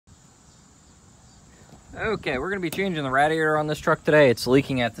Okay, we're going to be changing the radiator on this truck today. It's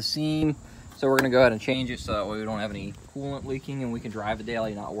leaking at the seam, so we're going to go ahead and change it so that way we don't have any coolant leaking and we can drive it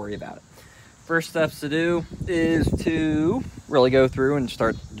daily and not worry about it. First steps to do is to really go through and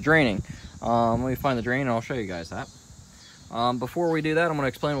start draining. Let me find the drain and I'll show you guys that. Before we do that, I'm going to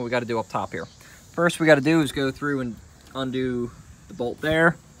explain what we got to do up top here. First we got to do is go through and undo the bolt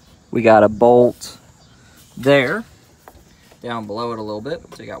there. We got a bolt there, down below it a little bit.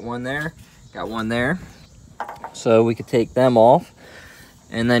 So you got one there, got one there. So we could take them off.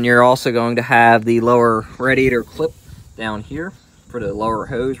 And then you're also going to have the lower radiator clip down here for the lower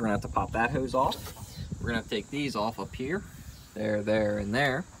hose. We're gonna have to pop that hose off. We're gonna have to take these off up here, there, there, and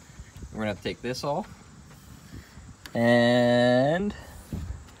there. We're gonna have to take this off. And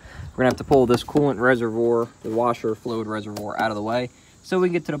we're gonna have to pull this coolant reservoir, the washer fluid reservoir, out of the way so we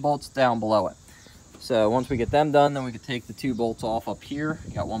can get to the bolts down below it. So once we get them done, then we can take the two bolts off up here.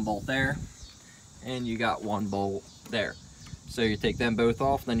 You got one bolt there, and you got one bolt there. So you take them both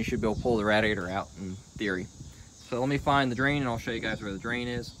off, then you should be able to pull the radiator out in theory. So let me find the drain and I'll show you guys where the drain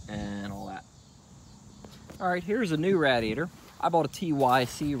is and all that. All right, here's a new radiator. I bought a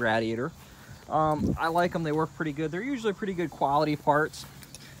TYC radiator. I like them, they work pretty good. They're usually pretty good quality parts.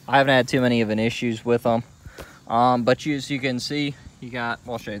 I haven't had too many of an issues with them. But as you can see, you got,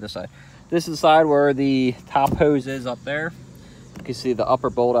 well, I'll show you this side. This is the side where the top hose is up there. You can see the upper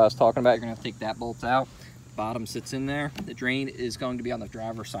bolt I was talking about. You're gonna have to take that bolt out. The bottom sits in there. The drain is going to be on the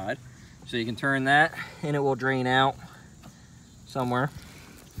driver's side. So you can turn that and it will drain out somewhere.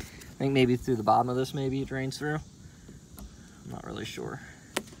 I think maybe through the bottom of this, maybe it drains through. I'm not really sure.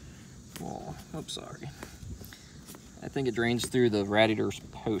 Oh, oops, sorry. I think it drains through the radiator's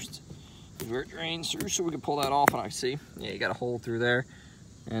post. Is where it drains through, so we can pull that off and I see. Yeah, you got a hole through there.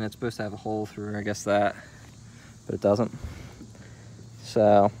 And it's supposed to have a hole through, I guess that, but it doesn't.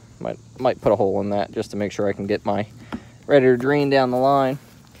 So might put a hole in that just to make sure I can get my radiator drain down the line.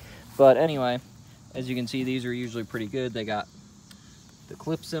 But anyway, as you can see, these are usually pretty good. They got the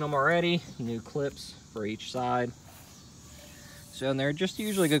clips in them already, new clips for each side. So and they're just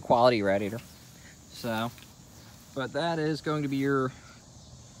usually good quality radiator. So, but that is going to be your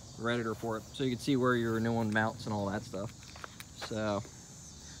radiator for it. So you can see where your new one mounts and all that stuff. So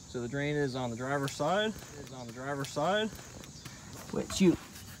the drain is on the driver's side. It's on the driver's side. Which you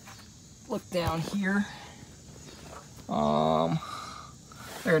look down here.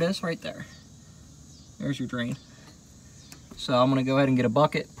 There it is, right there. There's your drain. So I'm gonna go ahead and get a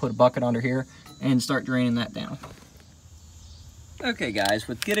bucket, put a bucket under here, and start draining that down. Okay guys,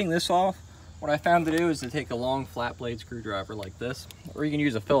 with getting this off, what I found to do is to take a long flat blade screwdriver like this, or you can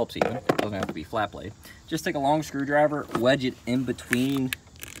use a Phillips even, it doesn't have to be flat blade. Just take a long screwdriver, wedge it in between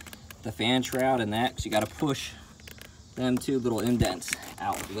the fan shroud and that, so you gotta push them two little indents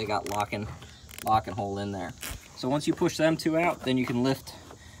out. They got lock and hole in there. So once you push them two out, then you can lift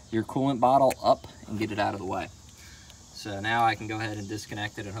your coolant bottle up and get it out of the way. So now I can go ahead and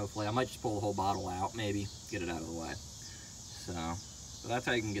disconnect it, and hopefully I might just pull the whole bottle out, maybe get it out of the way. So that's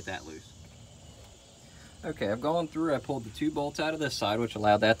how you can get that loose. Okay, I've gone through, I pulled the two bolts out of this side, which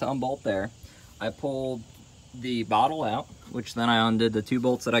allowed that to unbolt there. I pulled the bottle out, which then I undid the two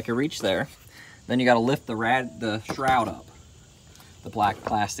bolts that I could reach there. Then you got to lift the shroud up, the black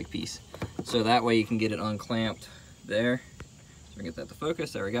plastic piece, so that way you can get it unclamped there. So we get that to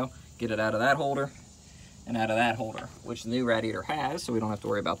focus. There we go. Get it out of that holder and out of that holder, which the new radiator has, so we don't have to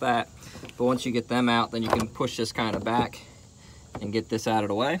worry about that. But once you get them out, then you can push this kind of back and get this out of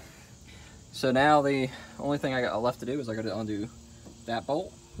the way. So now the only thing I got left to do is I got to undo that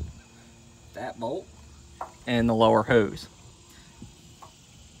bolt, and the lower hose.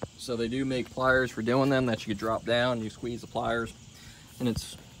 So they do make pliers for doing them that you could drop down. You squeeze the pliers and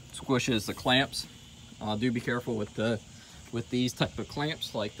it squishes the clamps. Do be careful with these type of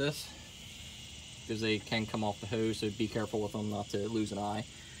clamps like this, because they can come off the hose, so be careful with them not to lose an eye.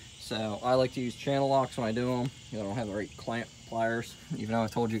 So I like to use channel locks when I do them. I don't have the right clamp pliers, even though I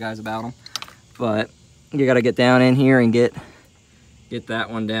told you guys about them. But you got to get down in here and get that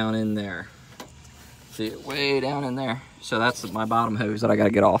one down in there. See it way down in there. So that's my bottom hose that I got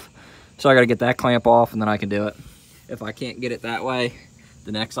to get off. So I got to get that clamp off and then I can do it. If I can't get it that way,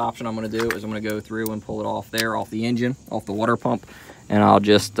 the next option I'm going to do is I'm going to go through and pull it off there, off the engine, off the water pump, and I'll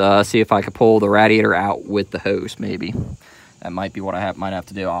just see if I can pull the radiator out with the hose maybe. That might be what I might have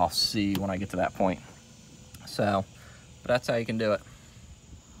to do. I'll see when I get to that point. So, but that's how you can do it.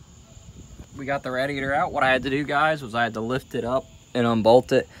 We got the radiator out. What I had to do, guys, was I had to lift it up and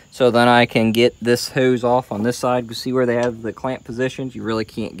unbolt it, so then I can get this hose off on this side. You see where they have the clamp positions? You really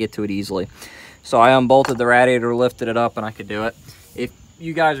can't get to it easily. So I unbolted the radiator, lifted it up, and I could do it. If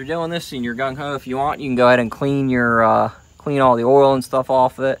you guys are doing this and you're gung-ho, if you want, you can go ahead and clean your clean all the oil and stuff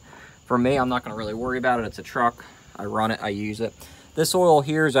off of it. For me, I'm not going to really worry about it. It's a truck. I run it. I use it. This oil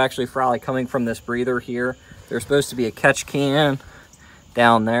here is actually probably coming from this breather here. There's supposed to be a catch can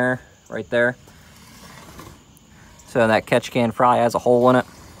down there, right there. So that catch can probably has a hole in it.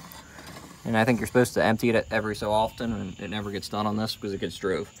 And I think you're supposed to empty it every so often, and it never gets done on this because it gets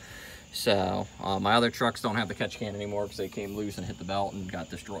drove. So my other trucks don't have the catch can anymore because they came loose and hit the belt and got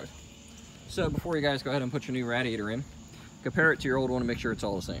destroyed. So before you guys go ahead and put your new radiator in, compare it to your old one and make sure it's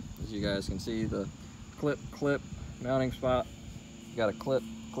all the same. As you guys can see, the clip, mounting spot. You got a clip,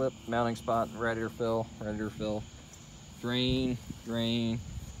 mounting spot, radiator fill, drain,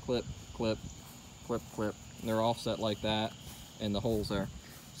 clip. And they're all set like that, and the holes there.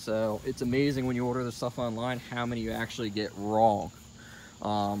 So it's amazing when you order this stuff online how many you actually get wrong.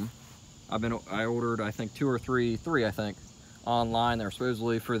 I ordered, I think, three I think, online. They're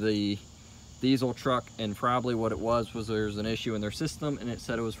supposedly for the diesel truck, and probably what it was there's an issue in their system, and it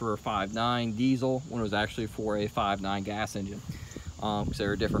said it was for a 5.9 diesel when it was actually for a 5.9 gas engine, because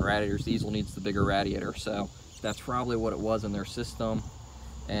there are different radiators. Diesel needs the bigger radiator, so that's probably what it was in their system.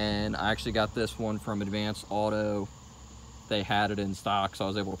 And I actually got this one from Advanced Auto. They had it in stock, so I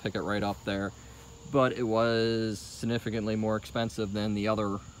was able to pick it right up there, but it was significantly more expensive than the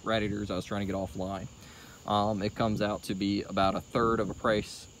other radiators I was trying to get offline. It comes out to be about 1/3 of a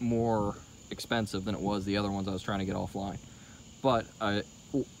price more expensive than it was the other ones I was trying to get offline. But I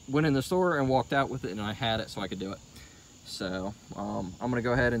went in the store and walked out with it, and I had it, so I could do it. So I'm gonna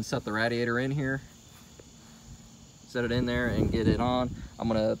go ahead and set the radiator in here, set it in there and get it on.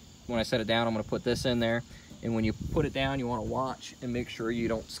 When I set it down, I'm gonna put this in there, and when you put it down, you want to watch and make sure you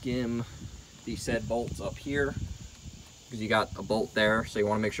don't skim these said bolts up here, because you got a bolt there, so you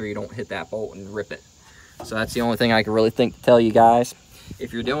want to make sure you don't hit that bolt and rip it. So that's the only thing I can really think to tell you guys.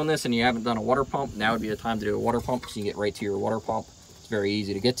 If you're doing this and you haven't done a water pump, now would be the time to do a water pump, so you can get right to your water pump. It's very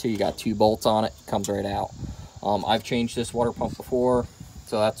easy to get to. You got 2 bolts on it, comes right out. I've changed this water pump before,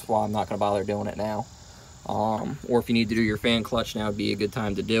 so that's why I'm not going to bother doing it now. Or if you need to do your fan clutch, now would be a good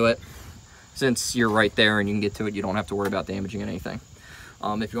time to do it. Since you're right there and you can get to it, you don't have to worry about damaging anything.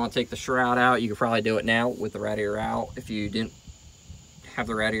 If you want to take the shroud out, you could probably do it now with the radiator out. If you didn't have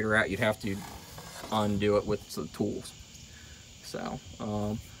the radiator out, you'd have to undo it with some tools. So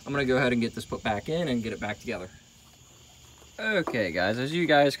I'm gonna go ahead and get this put back in and get it back together. Okay guys, as you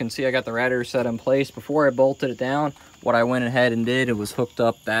guys can see, I got the radiator set in place. Before I bolted it down, what I went ahead and did, it was hooked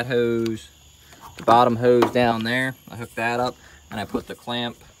up that hose, the bottom hose down there. I hooked that up and I put the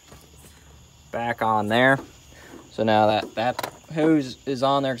clamp back on there. So now that hose is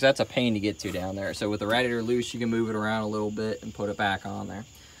on there, because that's a pain to get to down there. So with the radiator loose, you can move it around a little bit and put it back on there.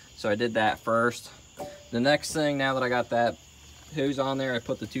 So I did that first. The next thing, now that I got that hose on there, I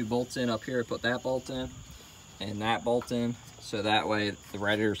put the 2 bolts in up here. I put that bolt in and that bolt in, so that way the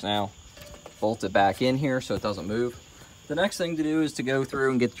radiator's now bolted back in here so it doesn't move. The next thing to do is to go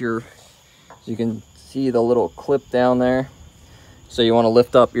through and get your, you can see the little clip down there. So you want to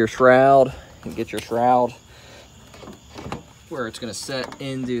lift up your shroud and get your shroud where it's going to set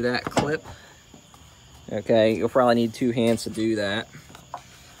into that clip. Okay, you'll probably need 2 hands to do that.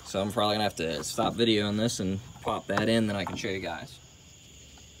 So I'm probably gonna have to stop videoing this and pop that in, then I can show you guys.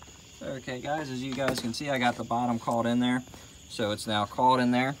 Okay guys, as you guys can see, I got the bottom caught in there. So it's now caught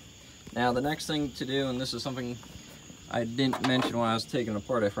in there. Now the next thing to do, and this is something I didn't mention when I was taking it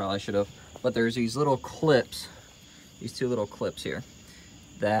apart, I probably should have, but there's these little clips, these 2 little clips here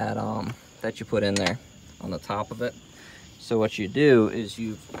that that you put in there on the top of it. So what you do is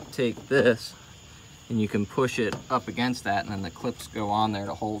you take this and you can push it up against that, and then the clips go on there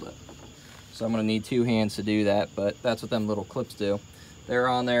to hold it. So I'm gonna need 2 hands to do that, but that's what them little clips do. They're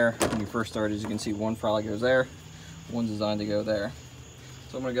on there when you first start. As you can see, one probably goes there, one's designed to go there.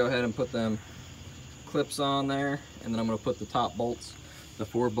 So I'm gonna go ahead and put them clips on there, and then I'm gonna put the top bolts, the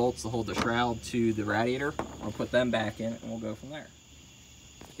 4 bolts to hold the shroud to the radiator. I'll put them back in and we'll go from there.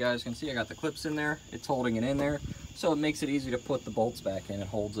 You guys can see I got the clips in there, it's holding it in there, so it makes it easy to put the bolts back in. It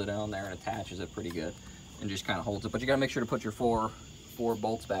holds it on there and attaches it pretty good and just kind of holds it. But you got to make sure to put your four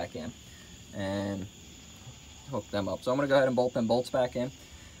bolts back in and hook them up. So I'm going to go ahead and bolt them bolts back in,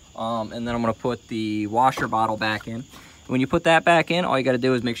 and then I'm going to put the washer bottle back in. When you put that back in, all you got to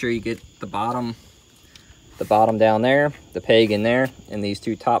do is make sure you get the bottom down there, the peg in there, and these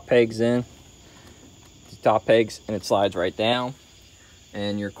 2 top pegs in, the top pegs, and it slides right down.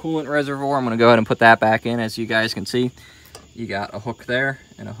 And your coolant reservoir, I'm going to go ahead and put that back in. As you guys can see, you got a hook there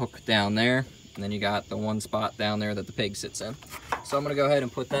and a hook down there, and then you got the 1 spot down there that the peg sits in. So I'm going to go ahead and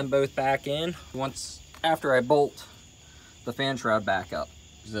put them both back in. After I bolt the fan shroud back up.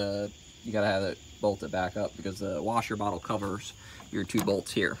 You gotta have it bolted back up because the washer bottle covers your 2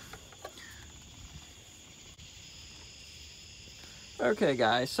 bolts here. Okay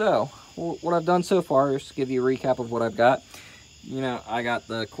guys, so what I've done so far is to give you a recap of what I've got. You know, I got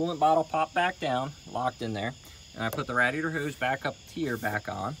the coolant bottle popped back down, locked in there, and I put the radiator hose back up here back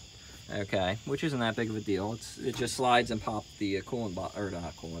on. Okay, which isn't that big of a deal. It just slides and pops the coolant bottle, or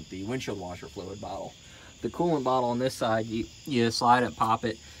not coolant, the windshield washer fluid bottle. The coolant bottle on this side, you slide it, pop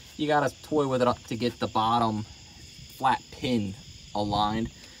it. You gotta toy with it up to get the bottom flat pin aligned,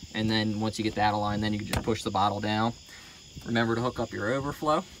 and then once you get that aligned, then you can just push the bottle down. Remember to hook up your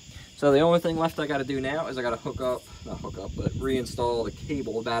overflow. So the only thing left I gotta do now is I gotta but reinstall the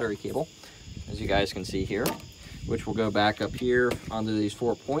cable, the battery cable, as you guys can see here, which will go back up here onto these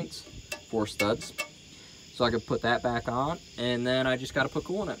 4 points, 4 studs. So I can put that back on, and then I just gotta put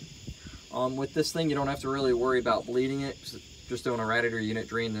coolant in. With this thing, you don't have to really worry about bleeding it. Just doing a radiator unit,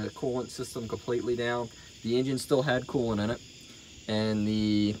 drain the coolant system completely down. The engine still had coolant in it, and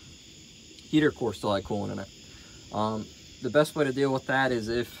the heater core still had coolant in it. The best way to deal with that is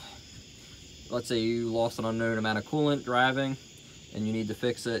if, let's say you lost an unknown amount of coolant driving and you need to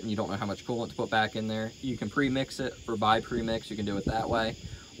fix it and you don't know how much coolant to put back in there, you can pre-mix it or buy pre-mix. You can do it that way.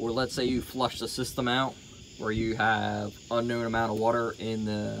 Or let's say you flush the system out where you have unknown amount of water in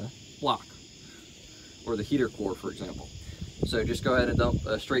the block or the heater core, for example. So just go ahead and dump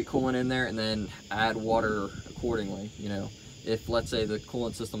a straight coolant in there and then add water accordingly. You know, if let's say the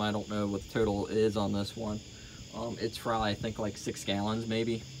coolant system, I don't know what the total is on this one. It's probably, I think, like 6 gallons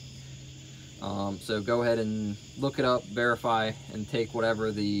maybe. So go ahead and look it up, verify, and take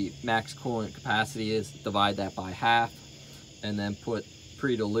whatever the max coolant capacity is, divide that by half, and then put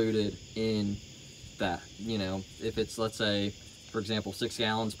pre-diluted in that. You know, if it's, let's say, for example, 6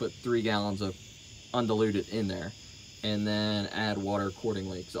 gallons, put 3 gallons of undiluted in there, and then add water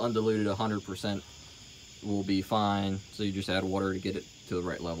accordingly. Because undiluted 100% will be fine, so you just add water to get it to the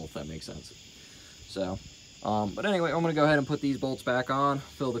right level, if that makes sense. So, but anyway, I'm gonna go ahead and put these bolts back on,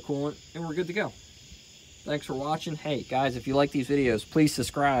 fill the coolant, and we're good to go. Thanks for watching. Hey guys, if you like these videos, please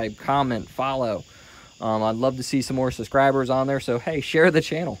subscribe, comment, follow. I'd love to see some more subscribers on there, so hey, share the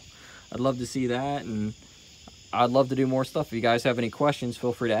channel. I'd love to see that, and I'd love to do more stuff. If you guys have any questions,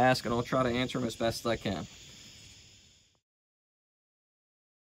 feel free to ask, and I'll try to answer them as best as I can.